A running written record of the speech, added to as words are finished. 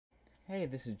Hey,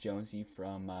 this is Jonesy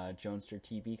from Jonester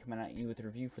TV coming at you with a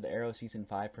review for the Arrow Season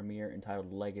 5 premiere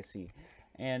entitled Legacy.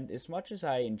 And as much as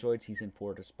I enjoyed Season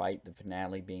 4 despite the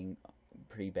finale being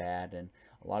pretty bad and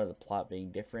a lot of the plot being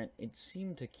different, it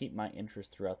seemed to keep my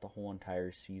interest throughout the whole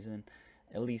entire season.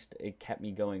 At least it kept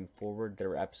me going forward. There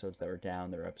were episodes that were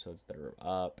down, there were episodes that were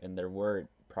up, and there were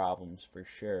problems for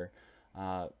sure.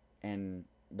 And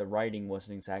the writing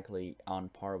wasn't exactly on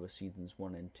par with Seasons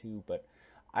 1 and 2, but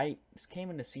I came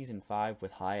into season 5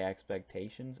 with high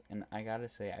expectations, and I gotta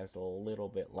say, I was a little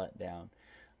bit let down.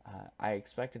 I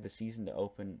expected the season to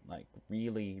open like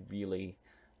really, really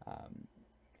um,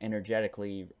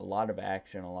 energetically, a lot of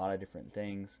action, a lot of different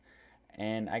things,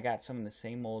 and I got some of the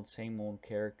same old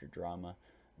character drama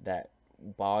that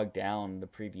bogged down the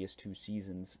previous two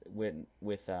seasons with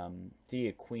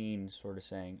Thea Queen sort of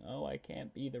saying, "Oh, I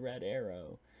can't be the Red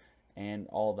Arrow," and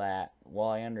all that. While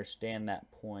I understand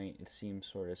that point, it seems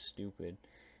sort of stupid.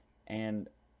 And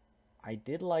I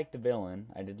did like the villain.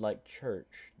 I did like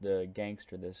Church, the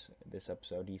gangster. This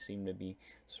episode, he seemed to be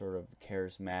sort of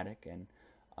charismatic and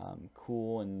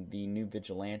cool, and the new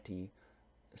vigilante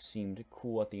seemed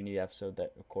cool at the end of the episode.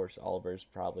 That of course Oliver's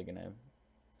probably gonna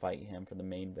fight him for the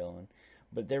main villain.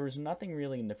 But there was nothing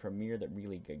really in the premiere that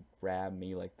really grabbed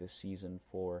me like the season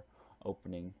 4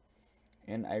 opening,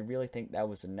 and I really think that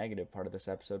was a negative part of this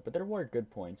episode. But there were good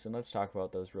points, and let's talk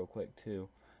about those real quick too.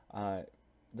 Uh,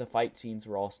 the fight scenes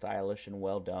were all stylish and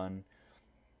well done.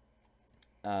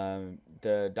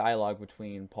 The dialogue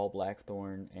between Paul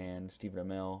Blackthorne and Stephen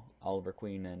Amell, Oliver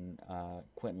Queen, and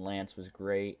Quentin Lance was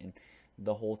great, and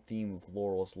the whole theme of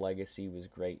Laurel's legacy was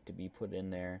great to be put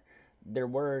in there. There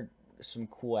were some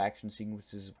cool action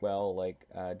sequences as well, like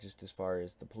just as far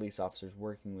as the police officers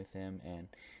working with him and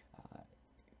uh,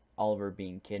 Oliver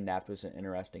being kidnapped was an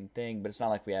interesting thing, but it's not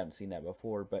like we haven't seen that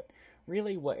before. But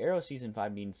really, what Arrow Season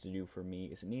 5 needs to do for me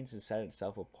is it needs to set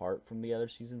itself apart from the other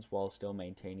seasons while still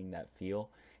maintaining that feel.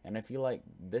 And I feel like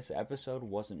this episode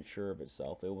wasn't sure of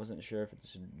itself. It wasn't sure if it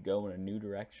should go in a new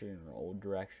direction or old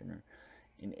direction, or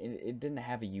and it didn't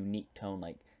have a unique tone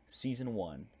like Season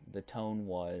 1. The tone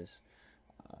was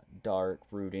dark,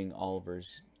 brooding.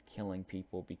 Oliver's killing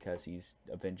people because he's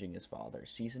avenging his father.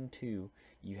 Season 2,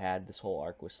 you had this whole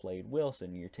arc with Slade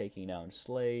Wilson. You're taking down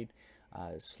Slade.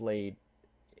 Slade,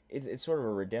 it's sort of a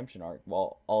redemption arc.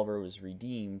 While Oliver was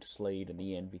redeemed, Slade in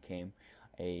the end became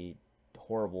a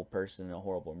horrible person and a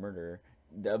horrible murderer.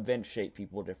 The events shape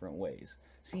people different ways.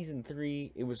 Season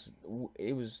 3, it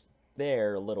was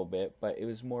there a little bit, but it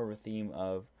was more of a theme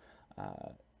of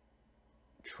uh,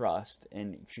 trust,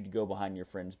 and should you go behind your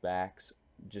friends' backs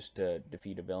just to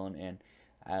defeat a villain,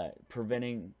 and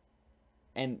preventing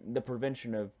and the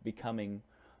prevention of becoming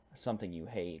something you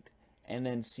hate. And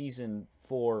then season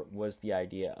 4 was the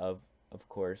idea of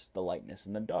course, the lightness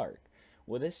and the dark.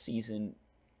 Well, this season,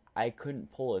 I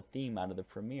couldn't pull a theme out of the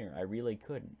premiere. I really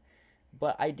couldn't.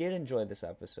 But I did enjoy this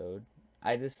episode.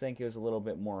 I just think it was a little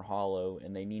bit more hollow,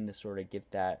 and they need to sort of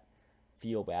get that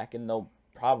feel back, and they'll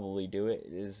probably do it.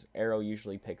 Is Arrow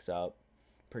usually picks up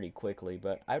pretty quickly,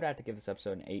 but I would have to give this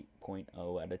episode an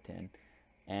 8.0 out of 10.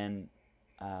 And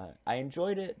I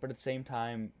enjoyed it, but at the same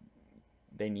time,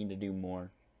 they need to do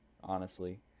more,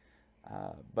 honestly.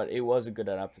 But it was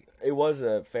a it was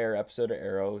a fair episode of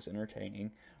Arrow. It was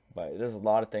entertaining, but there's a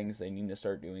lot of things they need to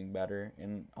start doing better,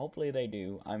 and hopefully they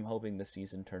do. I'm hoping the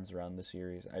season turns around the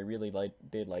series. I really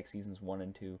did like seasons 1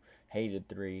 and 2, hated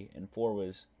 3, and 4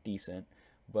 was decent,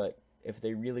 but if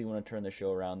they really want to turn the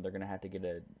show around, they're going to have to get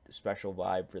a special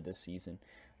vibe for this season,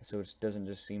 so it doesn't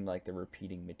just seem like they're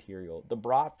repeating material. The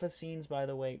Bratva scenes, by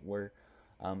the way, were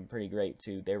pretty great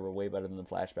too. They were way better than the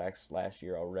flashbacks last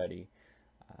year already.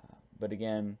 But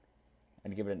again,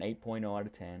 I'd give it an 8.0 out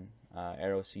of 10.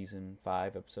 Arrow Season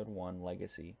 5, Episode 1,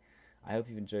 Legacy. I hope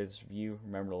you've enjoyed this review.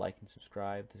 Remember to like and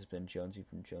subscribe. This has been Jonesy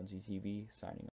from Jonesy TV, signing off.